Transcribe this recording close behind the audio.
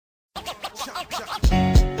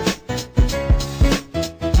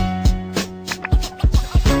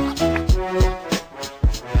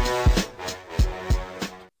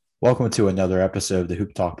Welcome to another episode of the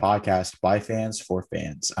Hoop Talk podcast by fans for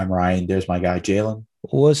fans. I'm Ryan. There's my guy, Jalen.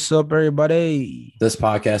 What's up, everybody? This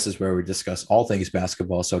podcast is where we discuss all things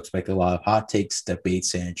basketball, so expect a lot of hot takes,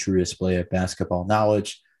 debates, and true display of basketball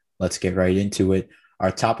knowledge. Let's get right into it. Our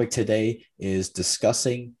topic today is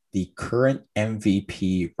discussing the current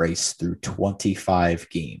MVP race through 25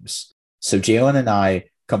 games. So Jalen and I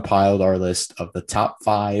compiled our list of the top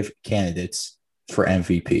 5 candidates for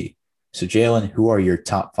MVP. So, Jalen, who are your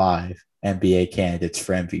top 5 NBA candidates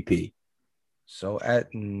for MVP? So,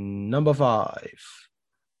 at number 5,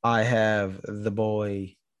 I have the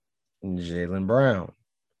boy Jaylen Brown.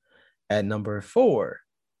 At number 4,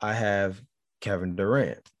 I have Kevin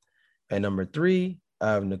Durant. At number 3,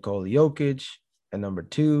 I have Nikola Jokic. At number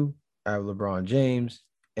 2, I have LeBron James.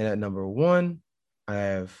 And at number 1, I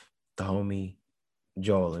have the homie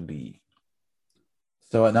Joel Embiid.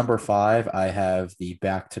 So at number 5, I have the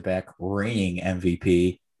back-to-back reigning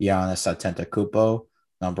MVP, Giannis Antetokounmpo.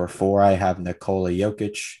 Number 4, I have Nikola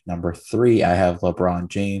Jokic. Number 3, I have LeBron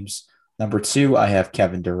James. Number 2, I have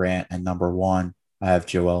Kevin Durant. And number 1, I have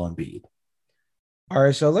Joel Embiid. All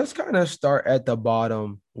right, so let's kind of start at the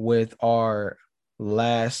bottom with our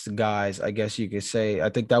last guys, I guess you could say. I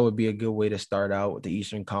think that would be a good way to start out with the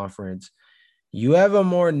Eastern Conference. You have a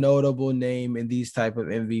more notable name in these type of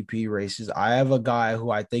MVP races. I have a guy who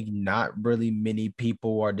I think not really many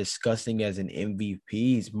people are discussing as an MVP.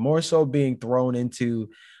 He's more so being thrown into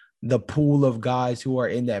the pool of guys who are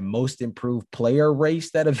in that most improved player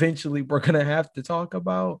race that eventually we're going to have to talk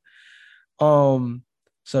about.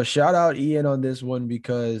 So shout out Ian on this one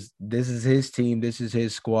because this is his team. This is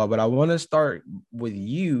his squad. But I want to start with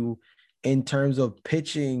you in terms of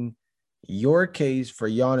pitching your case for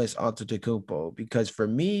Giannis Antetokounmpo, because for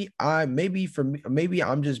me, maybe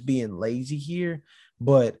I'm just being lazy here,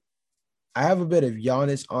 but I have a bit of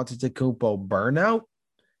Giannis Antetokounmpo burnout.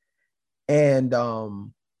 And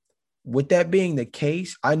with that being the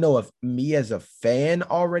case, I know if me as a fan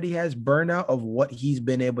already has burnout of what he's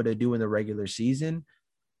been able to do in the regular season,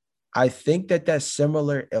 I think that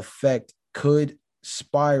similar effect could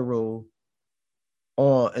spiral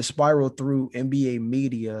through NBA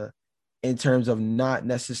media in terms of not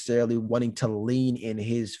necessarily wanting to lean in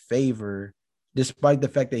his favor, despite the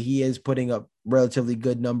fact that he is putting up relatively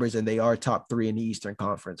good numbers and they are top 3 in the Eastern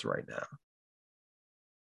Conference right now.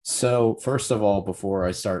 So, first of all, before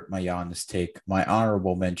I start my Giannis take, my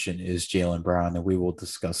honorable mention is Jaylen Brown, and we will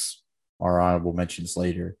discuss our honorable mentions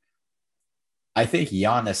later. I think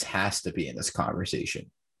Giannis has to be in this conversation.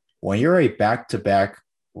 When you're a back-to-back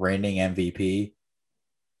reigning MVP,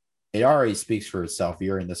 it already speaks for itself.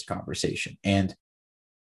 You're in this conversation. And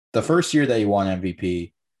the first year that he won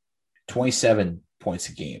MVP, 27 points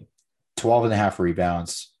a game, 12 and a half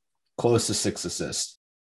rebounds, close to 6 assists.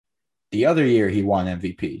 The other year he won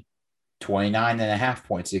MVP, 29 and a half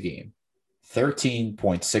points a game,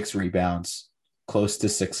 13.6 rebounds, close to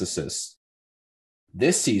 6 assists.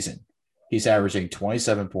 This season, he's averaging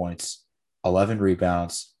 27 points, 11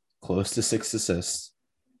 rebounds, close to 6 assists,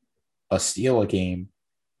 a steal a game,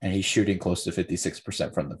 and he's shooting close to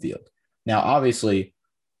 56% from the field. Now, obviously,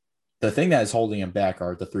 the thing that is holding him back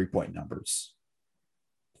are the three-point numbers.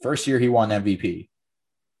 First year he won MVP,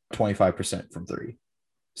 25% from 3.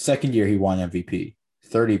 Second year he won MVP,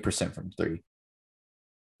 30% from 3.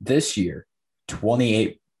 This year,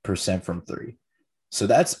 28% from 3. So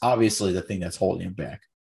that's obviously the thing that's holding him back.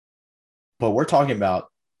 But we're talking about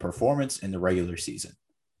performance in the regular season.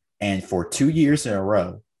 And for 2 years in a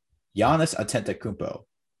row, Giannis Antetokounmpo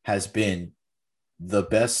has been the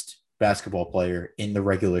best basketball player in the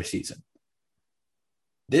regular season.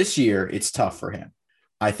 This year, it's tough for him.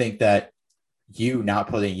 I think that you not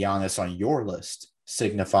putting Giannis on your list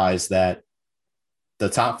signifies that the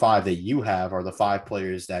top 5 that you have are the 5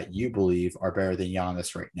 players that you believe are better than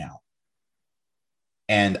Giannis right now.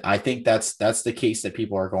 And I think that's the case that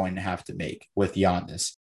people are going to have to make with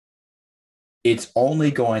Giannis. It's only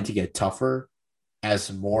going to get tougher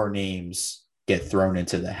as more names get thrown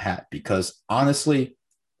into the hat, because honestly,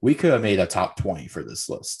 we could have made a top 20 for this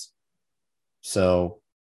list. So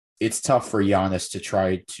it's tough for Giannis to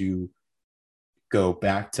try to go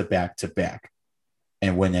back to back to back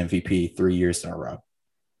and win MVP 3 years in a row.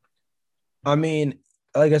 I mean,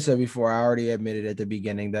 like I said before, I already admitted at the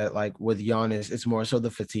beginning that, like, with Giannis, it's more so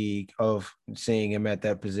the fatigue of seeing him at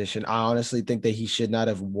that position. I honestly think that he should not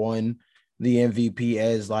have won the MVP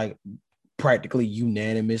as, like, practically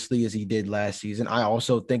unanimously as he did last season. I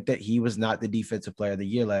also think that he was not the defensive player of the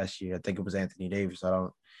year last year. I think it was Anthony Davis. I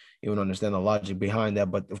don't You don't understand the logic behind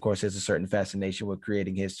that. But of course, there's a certain fascination with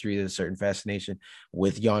creating history. There's a certain fascination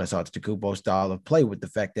with Giannis Antetokounmpo's style of play, with the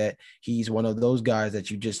fact that he's one of those guys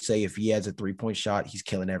that you just say if he has a 3-point shot, he's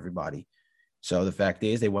killing everybody. So the fact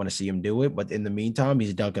is, they want to see him do it. But in the meantime,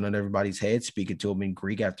 he's dunking on everybody's head, speaking to him in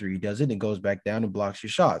Greek after he does it, and goes back down and blocks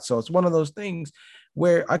your shot. So it's one of those things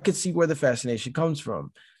where I could see where the fascination comes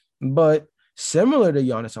from. But similar to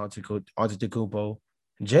Giannis Antetokounmpo,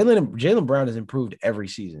 Jaylen Brown has improved every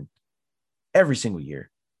season, every single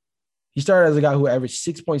year. He started as a guy who averaged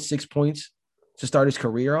 6.6 points to start his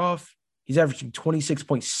career off. He's averaging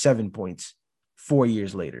 26.7 points 4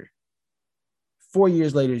 years later. 4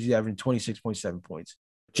 years later, he's averaging 26.7 points.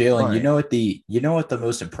 Jalen, Fine. you know what the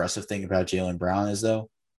most impressive thing about Jaylen Brown is, though?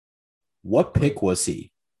 What pick was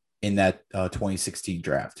he in that 2016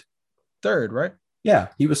 draft? Third, right? Yeah,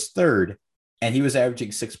 he was third, and he was averaging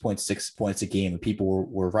 6.6 points a game, and people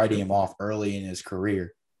were writing him off early in his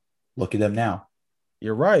career. Look at them now.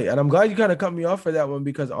 You're right. And I'm glad you kind of cut me off for that one,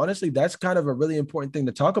 because honestly, that's kind of a really important thing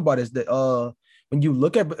to talk about, is that when you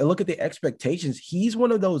look at the expectations, he's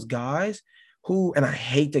one of those guys who, and I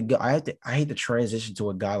hate to transition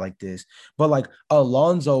to a guy like this, but like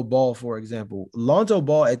Alonzo Ball, for example. Alonzo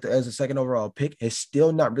Ball as a second overall pick has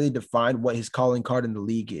still not really defined what his calling card in the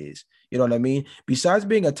league is. You know what I mean? Besides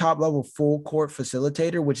being a top level full court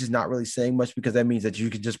facilitator, which is not really saying much, because that means that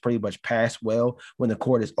you can just pretty much pass well when the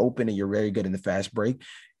court is open and you're very good in the fast break.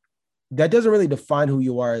 That doesn't really define who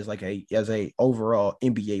you are as a overall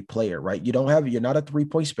NBA player, right? You're not a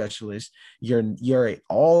 3-point specialist. You're an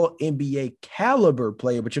all NBA caliber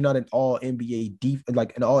player, but you're not an all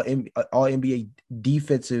NBA all NBA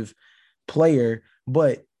defensive player,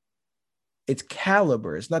 but it's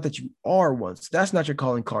caliber. It's not that you are one. So that's not your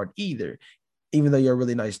calling card either. Even though you're a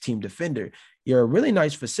really nice team defender, you're a really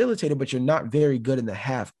nice facilitator, but you're not very good in the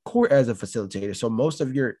half court as a facilitator. So most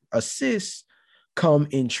of your assists come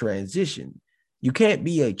in transition. You can't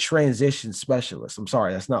be a transition specialist. I'm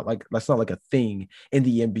sorry, that's not like a thing in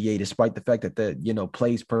the NBA, despite the fact that the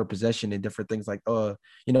plays per possession and different things like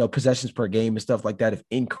possessions per game and stuff like that have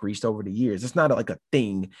increased over the years. It's not like a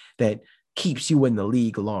thing that keeps you in the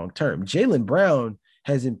league long term. Jaylen Brown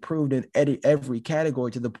has improved in every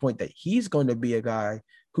category to the point that he's going to be a guy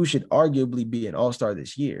who should arguably be an all-star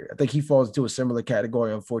this year. I think he falls into a similar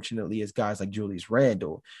category, unfortunately, as guys like Julius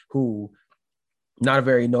Randle, who not a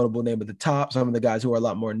very notable name at the top. Some of the guys who are a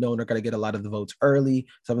lot more known are going to get a lot of the votes early.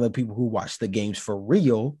 Some of the people who watch the games for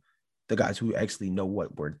real, the guys who actually know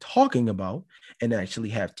what we're talking about and actually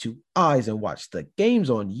have two eyes and watch the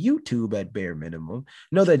games on YouTube at bare minimum,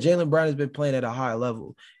 know that Jaylen Brown has been playing at a high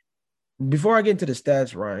level. Before I get into the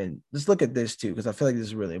stats, Ryan, let's look at this too, because I feel like this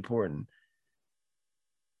is really important.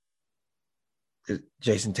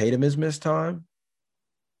 Jason Tatum has missed time.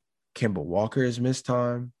 Kemba Walker has missed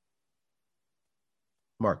time.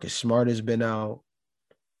 Marcus Smart has been out.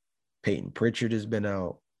 Peyton Pritchard has been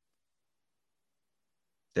out.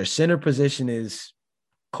 Their center position is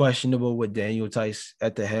questionable with Daniel Theis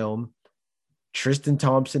at the helm. Tristan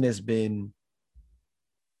Thompson has been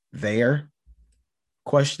there.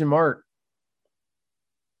 Question mark.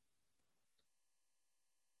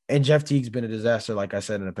 And Jeff Teague's been a disaster, like I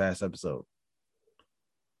said in the past episode.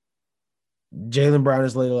 Jaylen Brown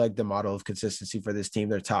is literally like the model of consistency for this team.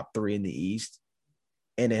 They're top 3 in the East.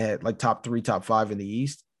 And it had like top 3, top 5 in the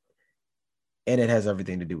East. And it has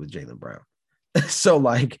everything to do with Jaylen Brown. So,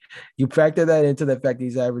 like, you factor that into the fact that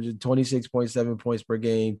he's averaging 26.7 points per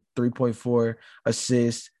game, 3.4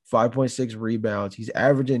 assists, 5.6 rebounds. He's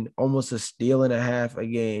averaging almost a steal and a half a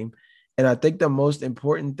game. And I think the most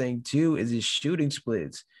important thing, too, is his shooting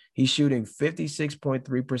splits. He's shooting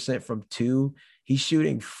 56.3% from 2. He's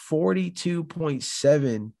shooting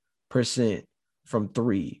 42.7% from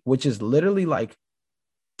 3, which is literally like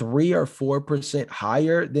 3 or 4%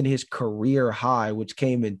 higher than his career high, which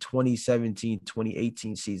came in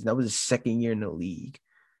 2017-2018 season. That was his second year in the league.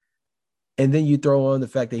 And then you throw on the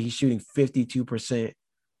fact that he's shooting 52%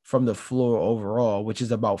 from the floor overall, which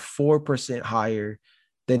is about 4% higher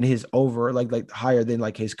than his higher than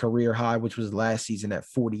like his career high, which was last season at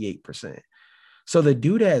 48%. So the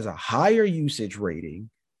dude has a higher usage rating.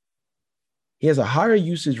 He has a higher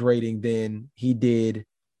usage rating than he did,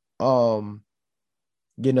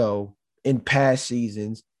 in past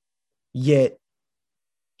seasons, yet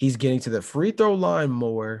he's getting to the free throw line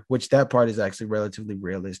more, which that part is actually relatively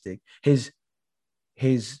realistic. His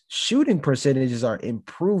shooting percentages are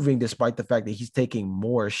improving despite the fact that he's taking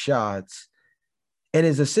more shots, and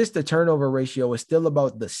his assist to turnover ratio is still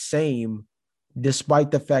about the same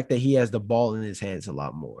despite the fact that he has the ball in his hands a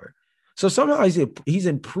lot more. So somehow he's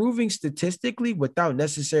improving statistically without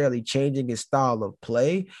necessarily changing his style of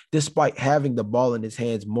play, despite having the ball in his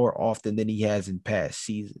hands more often than he has in past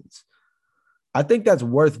seasons. I think that's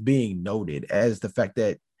worth being noted as the fact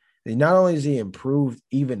that not only is he improved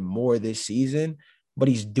even more this season, but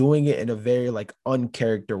he's doing it in a very like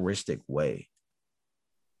uncharacteristic way.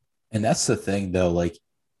 And that's the thing, though. Like,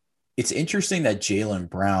 it's interesting that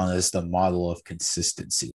Jaylen Brown is the model of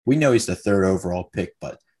consistency. We know he's the third overall pick,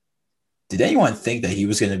 but did anyone think that he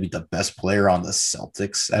was going to be the best player on the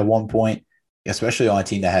Celtics at one point, especially on a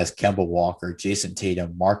team that has Kemba Walker, Jason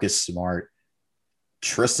Tatum, Marcus Smart,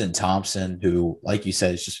 Tristan Thompson, who, like you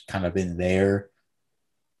said, has just kind of been there.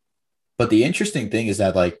 But the interesting thing is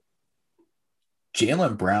that, like,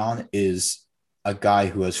 Jaylen Brown is a guy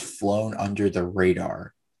who has flown under the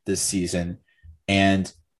radar this season. And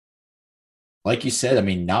like you said, I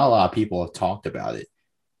mean, not a lot of people have talked about it.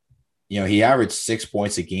 You know, he averaged 6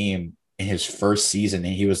 points a game in his first season,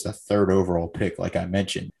 and he was the third overall pick, like I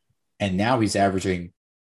mentioned. And now he's averaging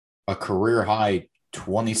a career high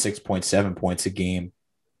 26.7 points a game,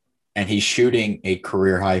 and he's shooting a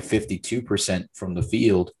career high 52% from the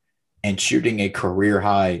field and shooting a career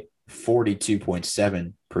high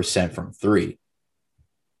 42.7% from three.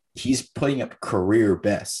 He's putting up career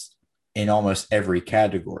best in almost every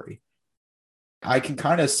category. I can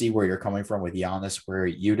kind of see where you're coming from with Giannis, where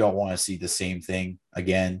you don't want to see the same thing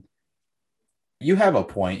again. You have a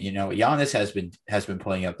point. You know, Giannis has been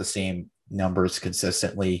putting up the same numbers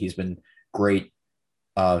consistently. He's been great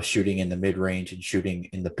shooting in the mid range and shooting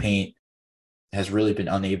in the paint. Has really been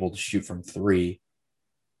unable to shoot from three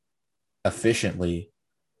efficiently.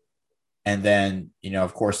 And then, you know,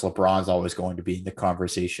 of course, LeBron's always going to be in the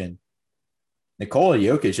conversation. Nikola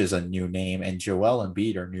Jokic is a new name, and Joel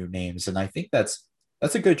Embiid are new names. And I think that's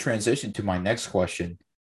a good transition to my next question.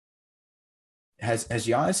 Has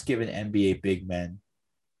Giannis given NBA big men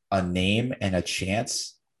a name and a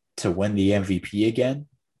chance to win the MVP again?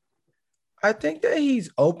 I think that he's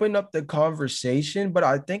opened up the conversation, but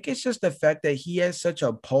I think it's just the fact that he has such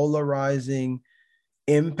a polarizing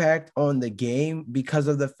impact on the game because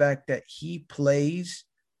of the fact that he plays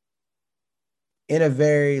in a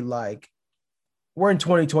very like, we're in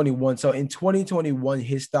 2021. So in 2021,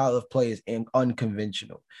 his style of play is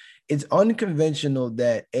unconventional. It's unconventional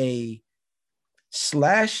that a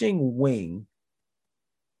slashing wing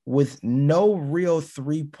with no real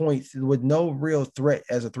 3 points, with no real threat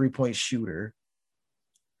as a 3-point shooter,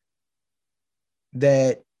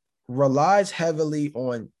 that relies heavily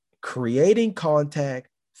on creating contact,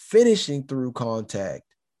 finishing through contact,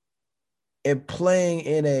 and playing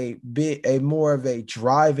in a more of a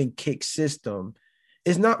drive and kick system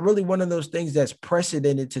is not really one of those things that's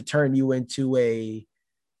precedented to turn you into a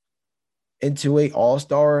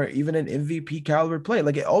all-star or even an MVP caliber play.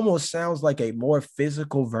 Like, it almost sounds like a more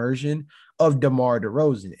physical version of DeMar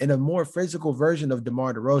DeRozan. And a more physical version of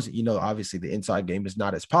DeMar DeRozan, you know, obviously the inside game is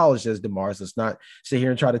not as polished as DeMar's. Let's not sit here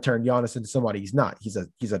and try to turn Giannis into somebody he's not. He's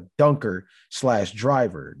a dunker /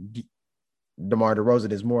 driver. DeMar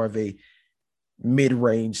DeRozan is more of a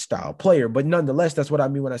mid-range style player, but nonetheless, that's what I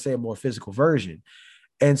mean when I say a more physical version.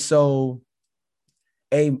 And so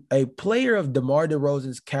a player of DeMar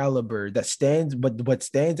DeRozan's caliber that stands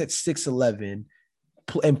at 6'11"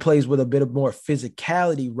 and plays with a bit of more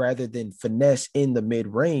physicality rather than finesse in the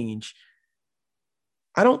mid-range,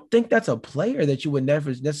 I don't think that's a player that you would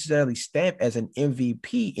never necessarily stamp as an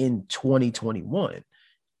MVP in 2021,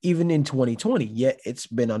 even in 2020, yet it's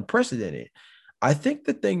been unprecedented. I think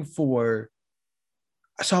the thing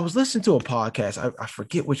so I was listening to a podcast. I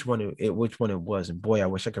forget which one it was, and boy, I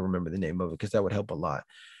wish I could remember the name of it because that would help a lot.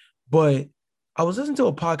 But I was listening to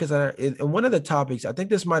a podcast, and one of the topics, I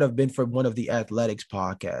think this might have been for one of the athletics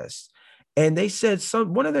podcasts, and they said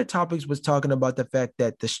one of their topics was talking about the fact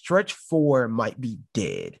that the stretch four might be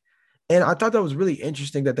dead. And I thought that was really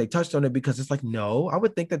interesting that they touched on it because it's like, no, I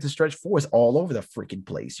would think that the stretch four is all over the freaking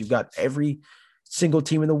place. You've got every single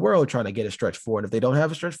team in the world trying to get a stretch four. And if they don't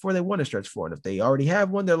have a stretch four, they want a stretch four. And if they already have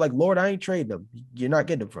one, they're like, Lord, I ain't trading them. You're not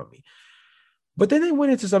getting them from me. But then they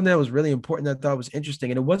went into something that was really important that I thought was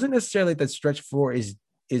interesting. And it wasn't necessarily that stretch four is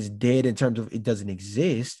dead in terms of it doesn't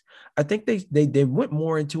exist. I think they went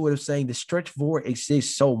more into it of saying the stretch four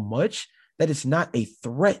exists so much that it's not a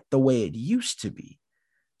threat the way it used to be.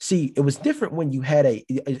 See, it was different when you had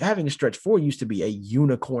having a stretch four used to be a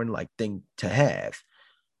unicorn-like thing to have.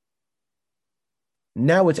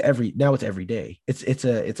 Now it's every day. It's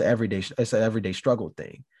an everyday struggle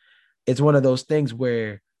thing. It's one of those things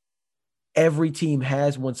where every team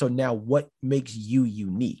has one. So now what makes you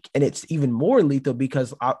unique? And it's even more lethal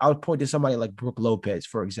because I'll point to somebody like Brook Lopez,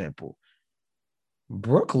 for example.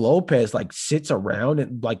 Brooke Lopez like sits around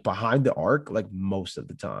and like behind the arc like most of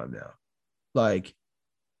the time now. Like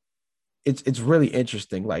it's really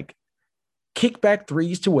interesting. Like kickback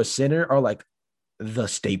threes to a center are like the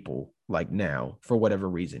staple like now for whatever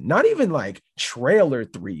reason. Not even like trailer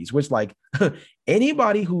threes, which like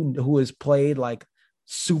anybody who has played like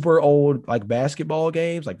super old like basketball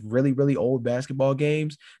games, like really really old basketball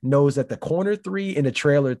games, knows that the corner three and the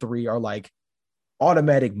trailer three are like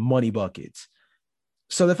automatic money buckets.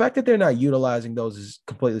 So the fact that they're not utilizing those is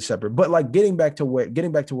completely separate. But like getting back to where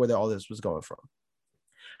all this was going from.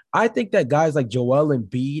 I think that guys like Joel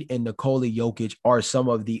Embiid and Nikola Jokic are some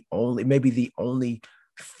of the only, maybe the only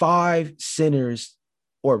five centers,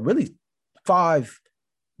 or really five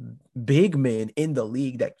big men in the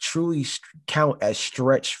league that truly count as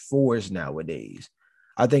stretch fours nowadays.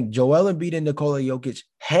 I think Joel Embiid and Nikola Jokic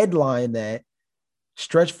headline that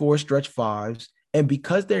stretch fours, stretch fives. And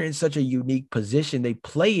because they're in such a unique position, they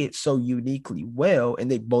play it so uniquely well,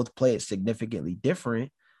 and they both play it significantly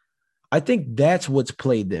different. I think that's what's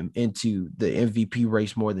played them into the MVP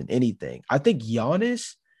race more than anything. I think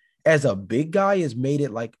Giannis, as a big guy, has made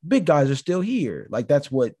it like big guys are still here. Like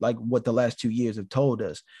that's what the last 2 years have told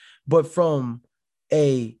us. But from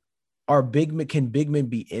a our big men can big men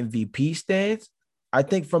be MVP stance, I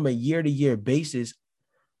think from a year to year basis,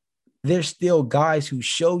 there's still guys who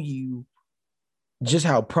show you just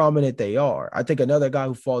how prominent they are. I think another guy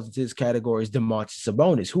who falls into this category is Domantas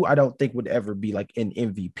Sabonis, who I don't think would ever be like an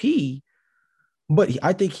MVP, but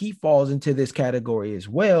I think he falls into this category as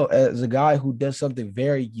well as a guy who does something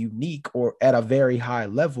very unique or at a very high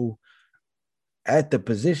level at the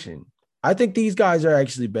position. I think these guys are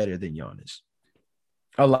actually better than Giannis,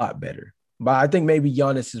 a lot better. But I think maybe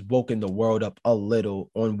Giannis has woken the world up a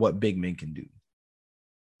little on what big men can do.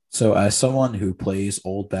 So, as someone who plays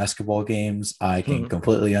old basketball games, I can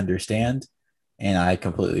completely understand and I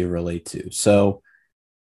completely relate to. So,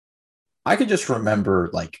 I could just remember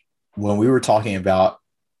like when we were talking about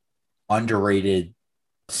underrated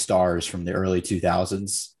stars from the early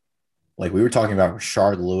 2000s, like we were talking about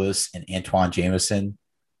Rashard Lewis and Antoine Jameson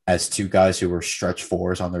as two guys who were stretch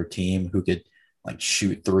fours on their team who could like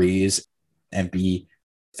shoot threes and be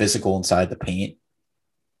physical inside the paint.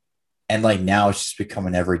 And like now it's just become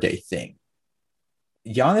an everyday thing.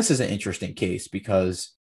 Giannis is an interesting case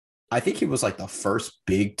because I think he was like the first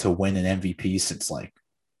big to win an MVP since like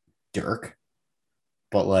Dirk,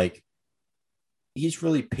 but like he's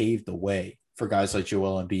really paved the way for guys like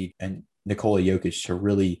Joel Embiid and Nikola Jokic to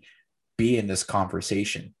really be in this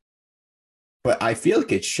conversation. But I feel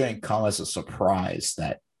like it shouldn't come as a surprise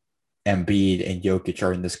that Embiid and Jokic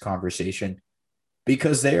are in this conversation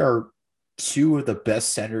because they are two of the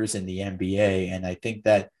best centers in the NBA. And I think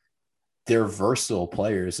that they're versatile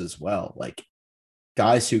players as well. Like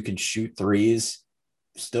guys who can shoot threes,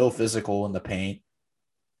 still physical in the paint,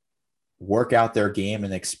 work out their game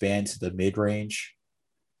and expand to the mid range.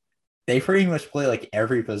 They pretty much play like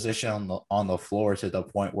every position on the floor to the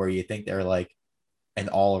point where you think they're like an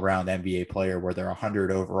all around NBA player where they're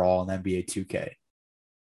 100 overall in NBA 2K.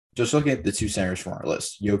 Just looking at the two centers from our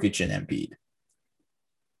list, Jokic and Embiid.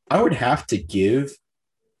 I would have to give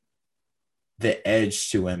the edge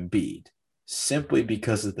to Embiid simply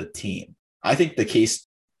because of the team. I think the case,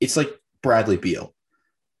 it's like Bradley Beal.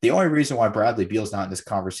 The only reason why Bradley Beal is not in this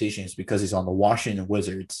conversation is because he's on the Washington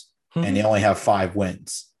Wizards and they only have 5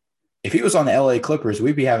 wins. If he was on the LA Clippers,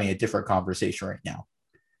 we'd be having a different conversation right now.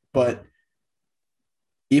 But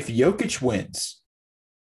if Jokic wins,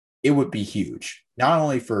 it would be huge, not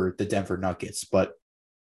only for the Denver Nuggets, but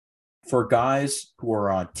for guys who are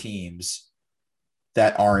on teams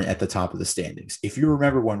that aren't at the top of the standings. If you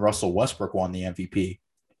remember when Russell Westbrook won the MVP,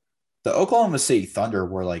 the Oklahoma City Thunder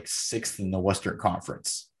were like 6th in the Western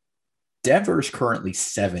Conference. Denver is currently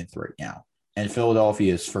 7th right now, and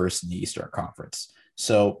Philadelphia is 1st in the Eastern Conference.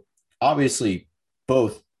 So obviously,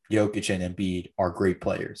 both Jokic and Embiid are great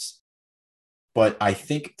players. But I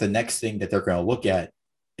think the next thing that they're going to look at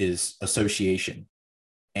is association.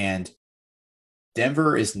 And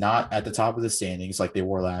Denver is not at the top of the standings like they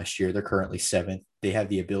were last year. They're currently 7th. They have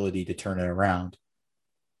the ability to turn it around.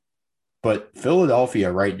 But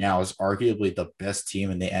Philadelphia right now is arguably the best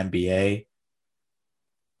team in the NBA.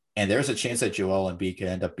 And there's a chance that Joel Embiid could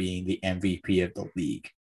end up being the MVP of the league.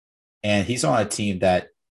 And he's on a team that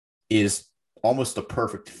is almost the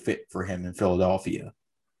perfect fit for him in Philadelphia.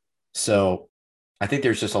 So I think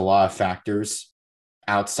there's just a lot of factors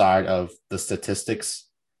outside of the statistics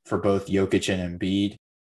for both Jokic and Embiid.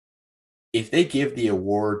 If they give the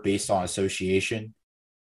award based on association,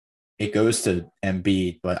 it goes to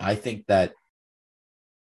Embiid, but I think that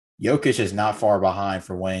Jokic is not far behind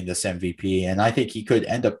for winning this MVP. And I think he could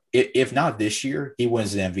end up, if not this year, he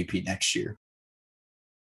wins the MVP next year.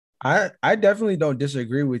 I definitely don't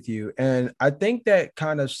disagree with you. And I think that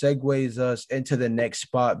kind of segues us into the next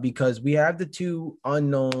spot because we have the two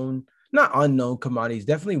unknown, not unknown commodities,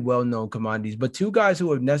 definitely well-known commodities, but two guys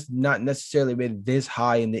who have not necessarily been this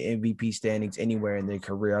high in the MVP standings anywhere in their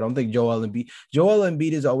career. I don't think Joel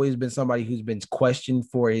Embiid has always been somebody who's been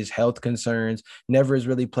questioned for his health concerns, never has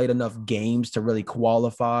really played enough games to really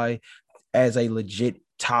qualify as a legit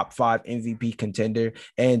top 5 MVP contender.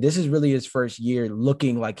 And this is really his first year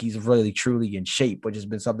looking like he's really truly in shape, which has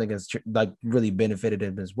been something that's like really benefited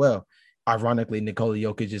him as well. Ironically, Nikola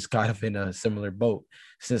Jokic is kind of in a similar boat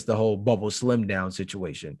since the whole bubble slim down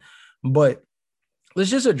situation. But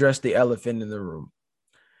let's just address the elephant in the room.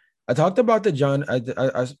 I talked about the John.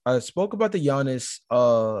 I spoke about the Giannis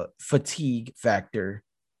fatigue factor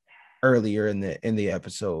earlier in the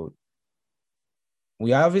episode.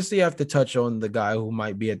 We obviously have to touch on the guy who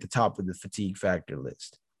might be at the top of the fatigue factor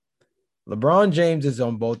list. LeBron James is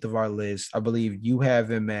on both of our lists. I believe you have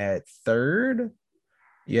him at third.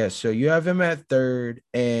 Yes, so you have him at third,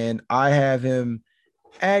 and I have him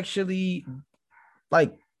actually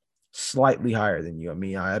like slightly higher than you. I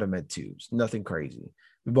mean, I had him at 2. It's nothing crazy.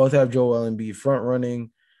 We both have Joel Embiid front running.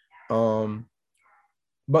 But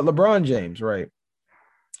LeBron James, right?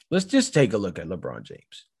 Let's just take a look at LeBron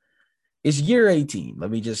James. It's year 18.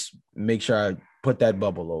 Let me just make sure I put that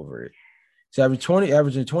bubble over it. So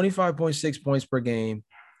averaging 25.6 points per game,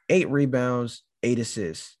 8 rebounds, 8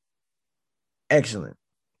 assists. Excellent.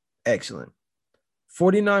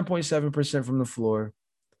 49.7% from the floor,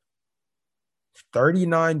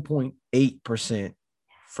 39.8%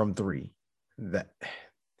 from 3.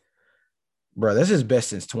 Bro, that's his best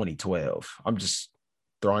since 2012. I'm just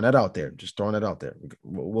throwing that out there.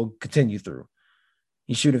 We'll continue through.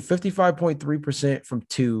 He's shooting 55.3% from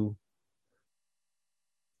 2.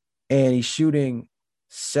 And he's shooting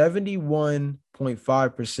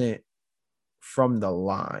 71.5% from the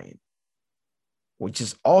line, which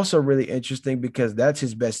is also really interesting because that's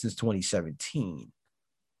his best since 2017.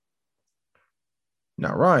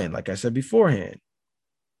 Now, Ryan, like I said beforehand,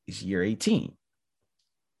 it's year 18.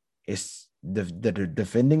 It's the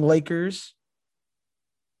defending Lakers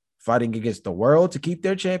fighting against the world to keep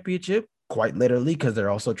their championship. Quite literally, because they're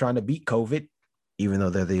also trying to beat COVID, even though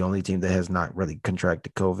they're the only team that has not really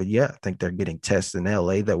contracted COVID yet. I think they're getting tests in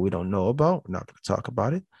LA that we don't know about. We're not going to talk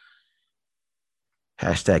about it.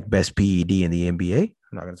 Hashtag best PED in the NBA. I'm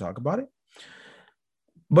not going to talk about it.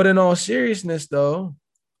 But in all seriousness, though,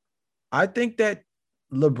 I think that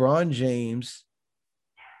LeBron James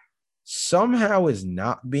somehow is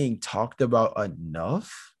not being talked about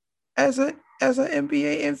enough as an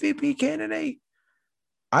NBA MVP candidate.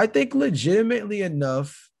 I think legitimately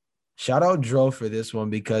enough, shout out Dro for this one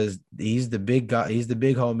because he's the big guy. He's the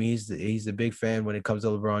big homie. He's the big fan when it comes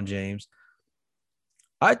to LeBron James.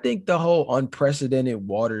 I think the whole unprecedented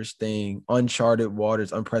waters thing, uncharted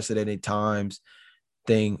waters, unprecedented times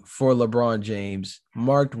thing for LeBron James,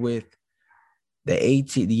 marked with the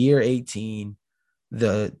year 18,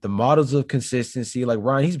 the models of consistency. Like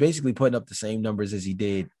Ryan, he's basically putting up the same numbers as he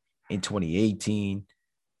did in 2018,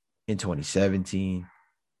 in 2017.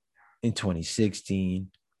 In 2016,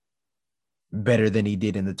 better than he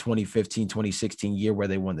did in the 2015-2016 year where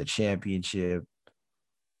they won the championship.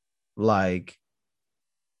 Like,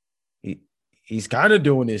 he's kind of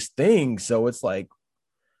doing his thing. So it's like,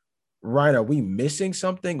 Ryan, are we missing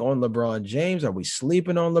something on LeBron James? Are we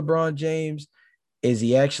sleeping on LeBron James? Is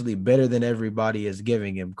he actually better than everybody is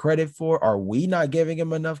giving him credit for? Are we not giving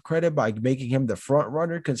him enough credit by making him the front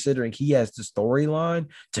runner, considering he has the storyline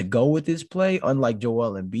to go with his play, unlike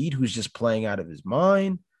Joel Embiid, who's just playing out of his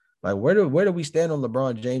mind? Like, where do we stand on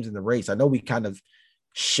LeBron James in the race? I know we kind of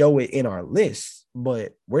show it in our list,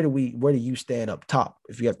 but where do you stand up top?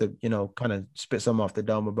 If you have to, kind of spit something off the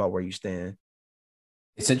dome about where you stand.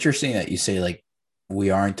 It's interesting that you say like we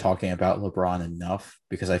aren't talking about LeBron enough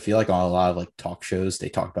because I feel like on a lot of like talk shows, they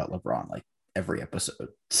talk about LeBron like every episode.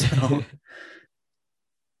 So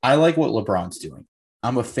I like what LeBron's doing.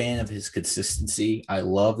 I'm a fan of his consistency. I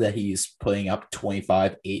love that he's putting up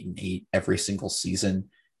 25, 8, and 8 every single season.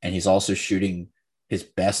 And he's also shooting his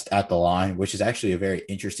best at the line, which is actually a very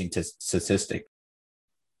interesting statistic.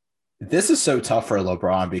 This is so tough for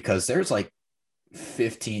LeBron because there's like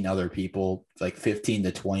 15 other people, like 15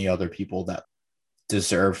 to 20 other people that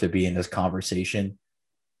deserve to be in this conversation,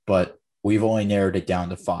 but we've only narrowed it down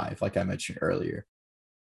to 5, like I mentioned earlier.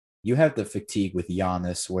 You have the fatigue with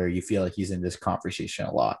Giannis where you feel like he's in this conversation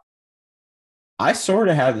a lot. I sort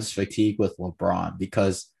of have this fatigue with LeBron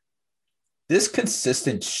because This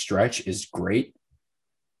consistent stretch is great,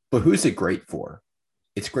 but who's it great for?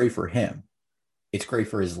 It's great for him. It's great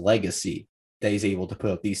for his legacy that he's able to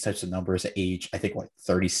put up these types of numbers at age, I think,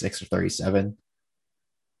 36 or 37,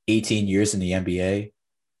 18 years in the NBA.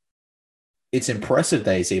 It's impressive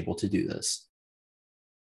that he's able to do this.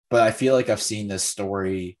 But I feel like I've seen this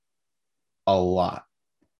story a lot.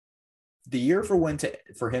 The year for him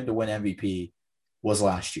to win MVP was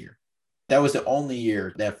last year. That was the only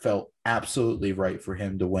year that felt absolutely right for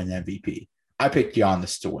him to win MVP. I picked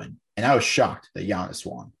Giannis to win, and I was shocked that Giannis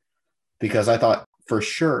won because I thought for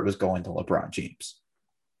sure it was going to LeBron James.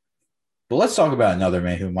 But let's talk about another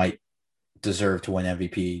man who might deserve to win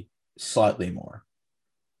MVP slightly more,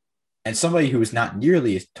 and somebody who is not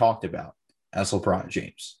nearly as talked about as LeBron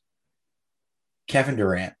James. Kevin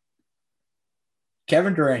Durant.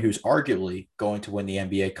 Kevin Durant, who's arguably going to win the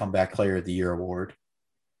NBA Comeback Player of the Year award.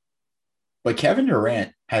 But Kevin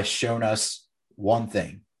Durant has shown us one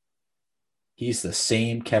thing. He's the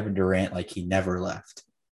same Kevin Durant like he never left.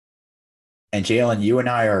 And Jalen, you and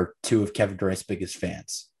I are two of Kevin Durant's biggest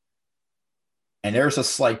fans. And there's a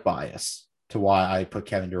slight bias to why I put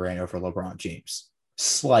Kevin Durant over LeBron James.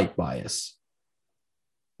 Slight bias.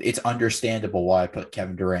 It's understandable why I put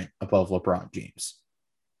Kevin Durant above LeBron James.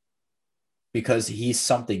 Because he's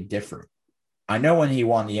something different. I know when he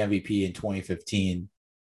won the MVP in 2015,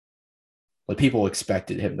 but people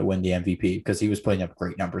expected him to win the MVP because he was putting up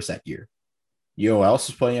great numbers that year. You know who else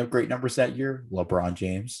was putting up great numbers that year? LeBron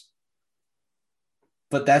James.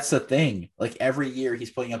 But that's the thing. Like every year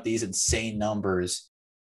he's putting up these insane numbers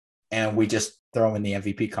and we just throw him in the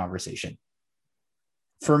MVP conversation.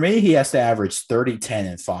 For me, he has to average 30, 10,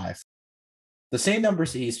 and 5. The same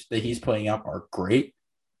numbers that he's putting up are great,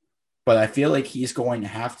 but I feel like he's going to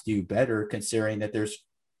have to do better considering that there's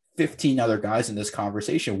 15 other guys in this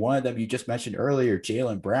conversation. One of them you just mentioned earlier,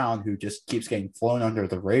 Jaylen Brown, who just keeps getting flown under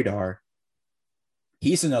the radar.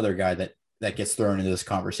 He's another guy that gets thrown into this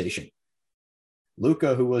conversation.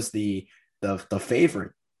 Luka, who was the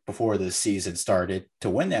favorite before this season started to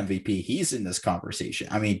win the MVP, he's in this conversation.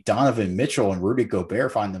 I mean, Donovan Mitchell and Rudy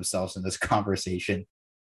Gobert find themselves in this conversation.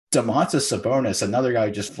 Domantas Sabonis, another guy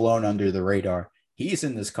just flown under the radar, he's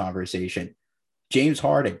in this conversation. James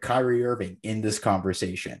Harden, Kyrie Irving in this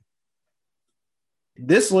conversation.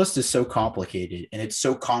 This list is so complicated and it's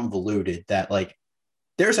so convoluted that like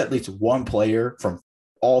there's at least one player from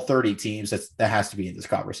all 30 teams that has to be in this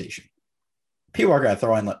conversation. People are going to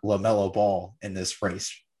throw in LaMelo Ball in this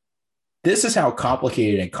race. This is how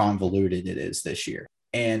complicated and convoluted it is this year.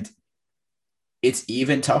 And it's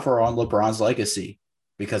even tougher on LeBron's legacy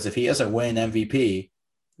because if he doesn't win MVP,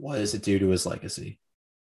 what does it do to his legacy?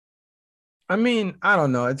 I mean, I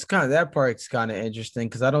don't know. It's kind of that part's kind of interesting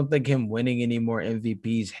because I don't think him winning any more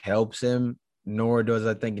MVPs helps him, nor does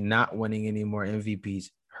I think not winning any more MVPs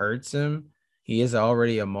hurts him. He is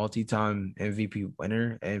already a multi-time MVP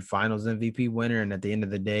winner and finals MVP winner. And at the end of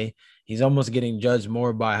the day, he's almost getting judged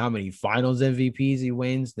more by how many finals MVPs he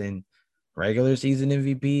wins than regular season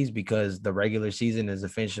MVPs because the regular season has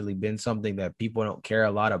essentially been something that people don't care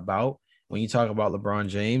a lot about when you talk about LeBron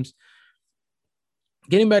James.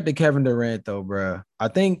 Getting back to Kevin Durant, though, bro, I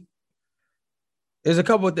think there's a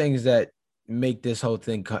couple of things that make this whole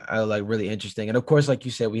thing like really interesting. And of course, like you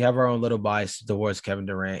said, we have our own little bias towards Kevin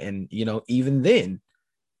Durant. And, you know, even then,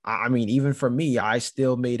 I mean, even for me, I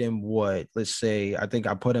still made him let's say, I think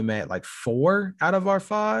I put him at like 4 out of our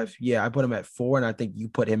 5. Yeah, I put him at 4 and I think you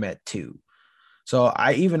put him at 2. So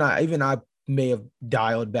I may have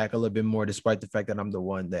dialed back a little bit more despite the fact that I'm the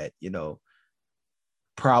one that, you know,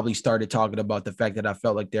 probably started talking about the fact that I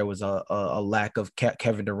felt like there was a lack of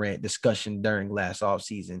Kevin Durant discussion during last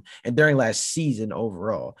offseason and during last season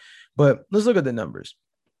overall. But let's look at the numbers.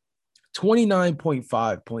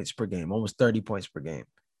 29.5 points per game, almost 30 points per game.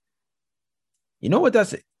 You know what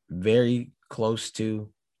that's very close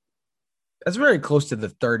to? That's very close to the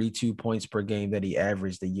 32 points per game that he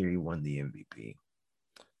averaged the year he won the MVP.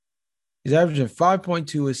 He's averaging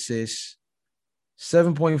 5.2 assists,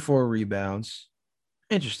 7.4 rebounds.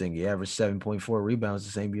 Interesting. He averaged 7.4 rebounds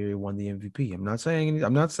the same year he won the MVP. I'm not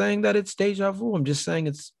saying that it's deja vu. I'm just saying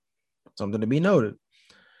it's something to be noted.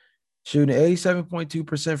 Shooting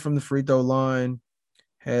 87.2% from the free throw line,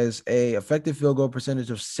 has a effective field goal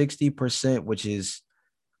percentage of 60%, which is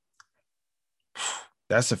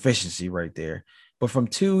that's efficiency right there. But from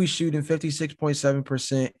 2, he's shooting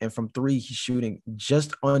 56.7%, and from 3, he's shooting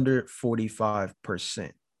just under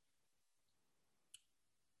 45%.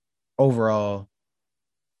 Overall,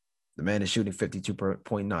 the man is shooting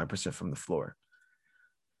 52.9% from the floor.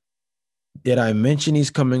 Did I mention he's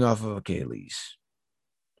coming off of Achilles?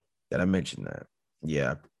 Did I mention that?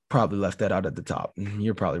 Yeah, Probably left that out at the top.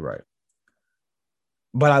 You're probably right.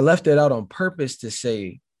 But I left it out on purpose to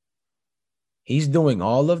say he's doing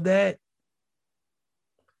all of that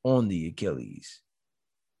on the Achilles.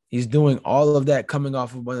 He's doing all of that coming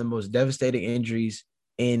off of one of the most devastating injuries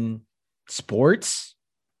in sports,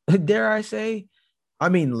 dare I say. I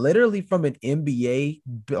mean, literally from an NBA,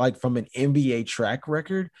 like from an NBA track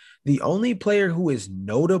record, the only player who has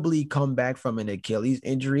notably come back from an Achilles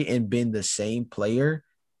injury and been the same player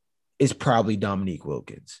is probably Dominique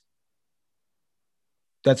Wilkins.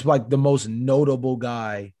 That's like the most notable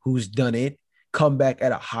guy who's done it, come back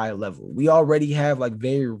at a high level. We already have like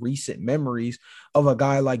very recent memories of a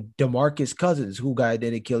guy like DeMarcus Cousins, who got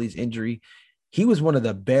an Achilles injury. He was one of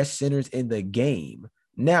the best centers in the game.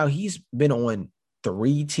 Now he's been on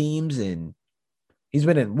 3 teams and he's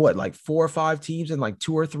been in what, like 4 or 5 teams in like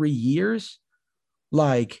 2 or 3 years.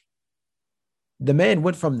 Like the man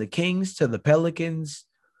went from the Kings to the Pelicans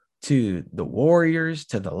to the Warriors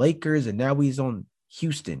to the Lakers, and now he's on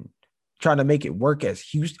Houston, trying to make it work as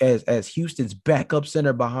Houston's backup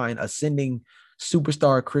center behind ascending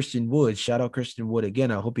superstar Christian Wood. Shout out Christian Wood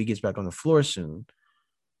again. I hope he gets back on the floor soon.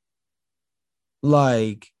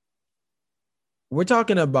 Like, we're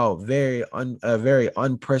talking about a very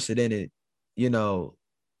unprecedented,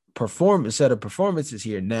 set of performances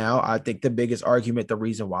here. Now, I think the biggest argument, the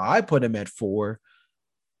reason why I put him at 4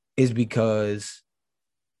 is because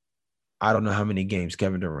I don't know how many games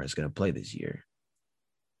Kevin Durant's going to play this year.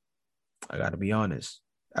 I got to be honest.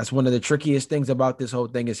 That's one of the trickiest things about this whole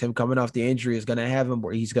thing is him coming off the injury is going to have him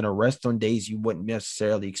where he's going to rest on days you wouldn't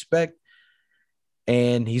necessarily expect.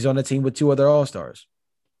 And he's on a team with 2 other All-Stars,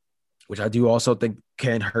 which I do also think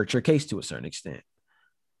can hurt your case to a certain extent.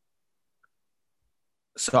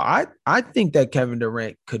 So I think that Kevin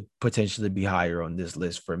Durant could potentially be higher on this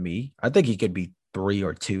list for me. I think he could be 3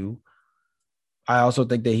 or 2. I also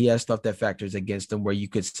think that he has stuff that factors against him where you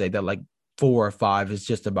could say that like 4 or 5 is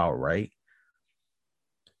just about right.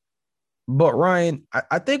 But Ryan,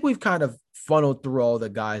 I think we've kind of funneled through all the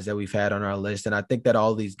guys that we've had on our list. And I think that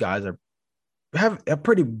all these guys have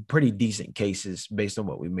pretty decent cases based on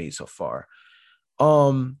what we made so far.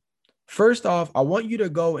 First off, I want you to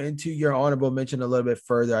go into your honorable mention a little bit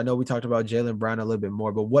further. I know we talked about Jaylen Brown a little bit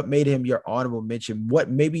more, but what made him your honorable mention?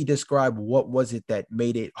 Maybe describe what was it that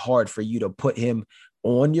made it hard for you to put him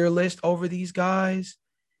on your list over these guys?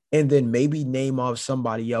 And then maybe name off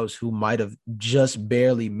somebody else who might have just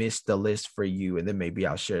barely missed the list for you. And then maybe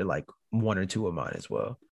I'll share like 1 or 2 of mine as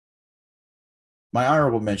well. My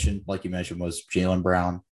honorable mention, like you mentioned, was Jaylen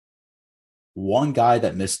Brown. One guy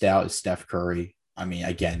that missed out is Steph Curry. I mean,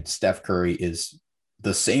 again, Steph Curry is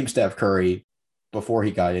the same Steph Curry before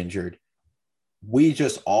he got injured. We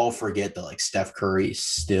just all forget that like Steph Curry is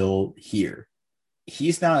still here.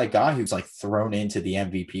 He's not a guy who's like thrown into the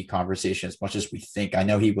MVP conversation as much as we think. I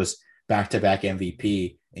know he was back-to-back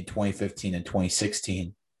MVP in 2015 and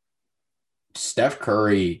 2016. Steph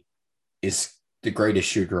Curry is the greatest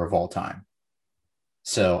shooter of all time.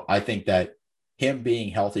 So I think that him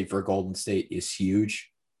being healthy for Golden State is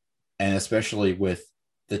huge. And especially with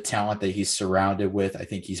the talent that he's surrounded with, I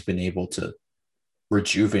think he's been able to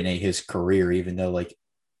rejuvenate his career, even though like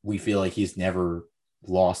we feel like he's never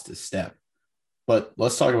lost a step. But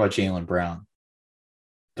let's talk about Jaylen Brown.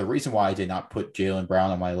 The reason why I did not put Jaylen Brown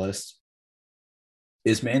on my list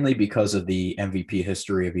is mainly because of the MVP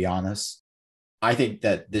history of Giannis. I think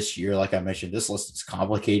that this year, like I mentioned, this list is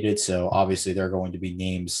complicated. So obviously there are going to be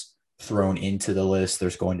names thrown into the list.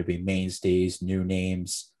 There's going to be mainstays, new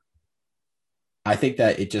names. I think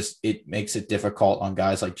that it makes it difficult on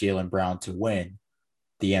guys like Jaylen Brown to win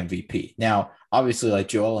the MVP. Now, obviously like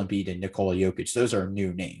Joel Embiid and Nikola Jokic, those are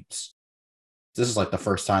new names. This is like the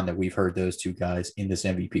first time that we've heard those 2 guys in this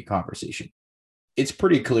MVP conversation. It's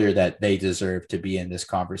pretty clear that they deserve to be in this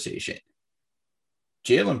conversation.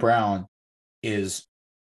 Jaylen Brown is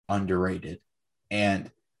underrated. And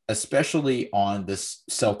especially on this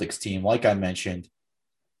Celtics team, like I mentioned,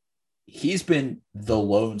 he's been the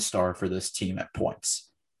lone star for this team at points.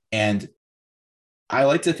 And I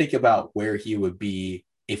like to think about where he would be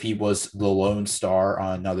if he was the lone star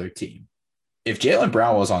on another team. If Jaylen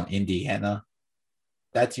Brown was on Indiana,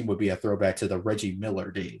 that team would be a throwback to the Reggie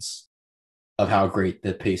Miller days of how great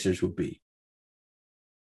the Pacers would be.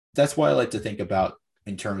 That's why I like to think about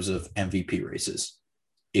in terms of MVP races.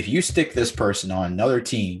 If you stick this person on another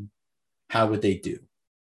team, how would they do?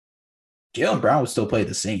 Jaylen Brown would still play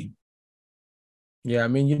the same. Yeah, I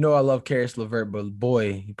mean, I love Karis LeVert, but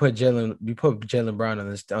boy, you put Jaylen Brown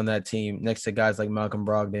on that team next to guys like Malcolm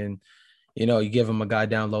Brogdon. You give him a guy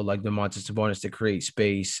down low like Domantas Sabonis to create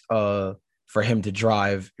space. for him to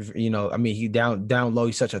drive. I mean, he down low,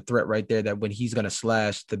 he's such a threat right there that when he's gonna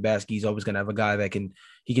slash the basket, he's always gonna have a guy that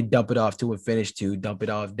he can dump it off to and finish to, dump it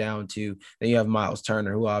off down to. Then you have Miles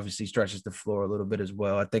Turner, who obviously stretches the floor a little bit as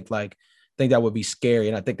well. I think that would be scary,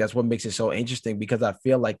 and I think that's what makes it so interesting because I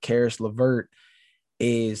feel like Karis LeVert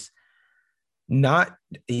is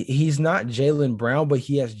he's not Jaylen Brown, but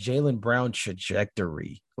he has Jaylen Brown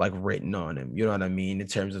trajectory like written on him. You know what I mean? In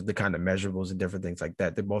terms of the kind of measurables and different things like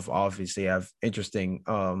that. They both obviously have interesting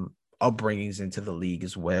upbringings into the league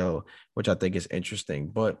as well, which I think is interesting.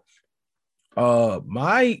 But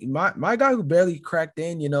my guy who barely cracked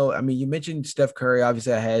in, I mean, you mentioned Steph Curry.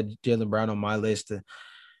 Obviously, I had Jaylen Brown on my list.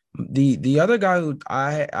 The other guy who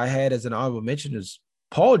I had as an honorable mention is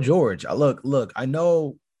Paul George. Look, I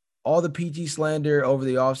know all the PG slander over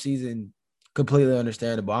the offseason, completely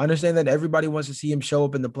understandable. I understand that everybody wants to see him show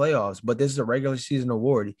up in the playoffs, but this is a regular season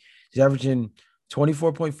award. He's averaging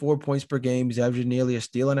 24.4 points per game. He's averaging nearly a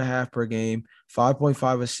steal and a half per game,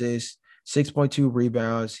 5.5 assists, 6.2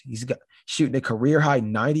 rebounds. He's shooting a career high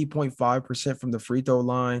 90.5% from the free throw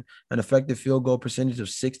line, an effective field goal percentage of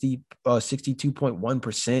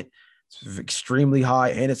 62.1%. It's extremely high,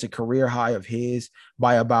 and it's a career high of his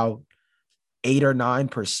by about 8 or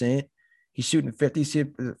 9%. He's shooting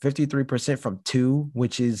 53% from two,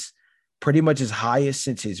 which is pretty much his highest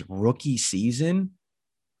since his rookie season.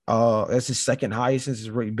 That's his second highest since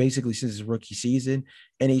his rookie season.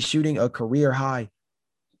 And he's shooting a career high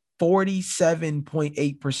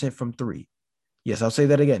 47.8% from three. Yes, I'll say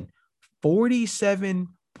that again.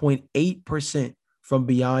 47.8% from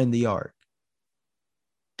behind the arc.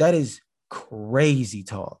 That is crazy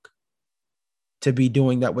talk to be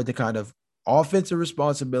doing that with the kind of offensive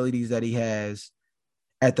responsibilities that he has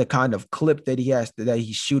at the kind of clip that he has that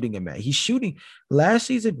he's shooting him at. He's shooting last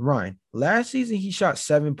season he shot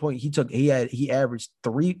 7 point. He averaged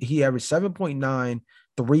 7.9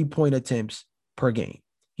 3-point attempts per game.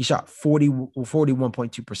 He shot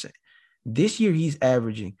 41.2%. This year he's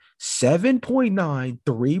averaging 7.9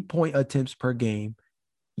 3-point attempts per game,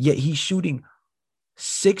 yet he's shooting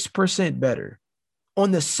 6% better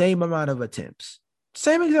on the same amount of attempts.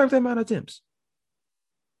 Same exact amount of attempts.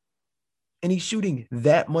 And he's shooting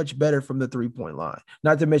that much better from the 3-point line.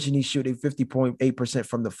 Not to mention he's shooting 50.8%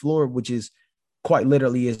 from the floor, which is quite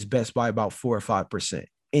literally his best by about 4 or 5%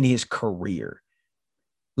 in his career.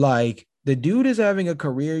 Like, the dude is having a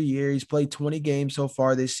career year. He's played 20 games so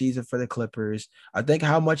far this season for the Clippers. I think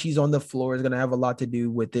how much he's on the floor is going to have a lot to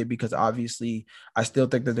do with it because obviously I still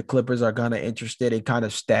think that the Clippers are kind of interested in kind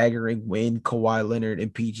of staggering when Kawhi Leonard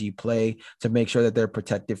and PG play to make sure that they're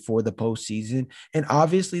protected for the postseason. And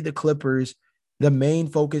obviously the Clippers, the main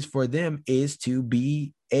focus for them is to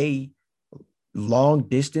be a long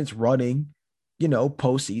distance running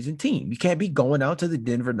postseason team. You can't be going out to the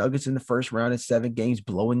Denver Nuggets in the first round in 7 games,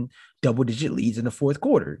 blowing double-digit leads in the fourth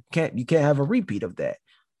quarter. You can't have a repeat of that.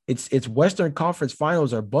 It's Western Conference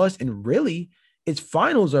Finals or bust, and really, it's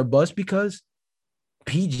finals or bust because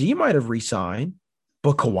PG might have re-signed,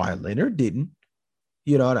 but Kawhi Leonard didn't.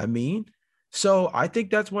 You know what I mean? So I think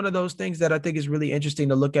that's one of those things that I think is really interesting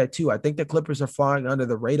to look at too. I think the Clippers are flying under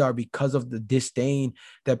the radar because of the disdain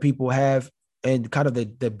that people have and kind of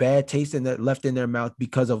the bad taste that left in their mouth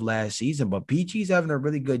because of last season. But PG's having a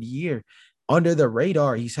really good year under the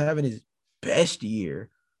radar. He's having his best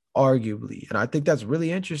year, arguably. And I think that's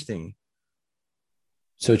really interesting.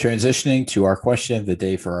 So transitioning to our question of the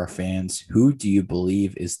day for our fans, who do you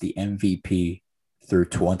believe is the MVP through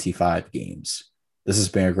 25 games? This has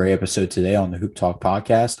been a great episode today on the Hoop Talk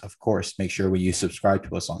podcast. Of course, make sure you subscribe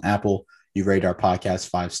to us on Apple, you rate our podcast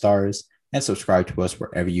 5 stars, and subscribe to us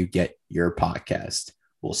wherever you get your podcast.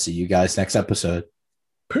 We'll see you guys next episode.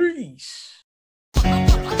 Peace.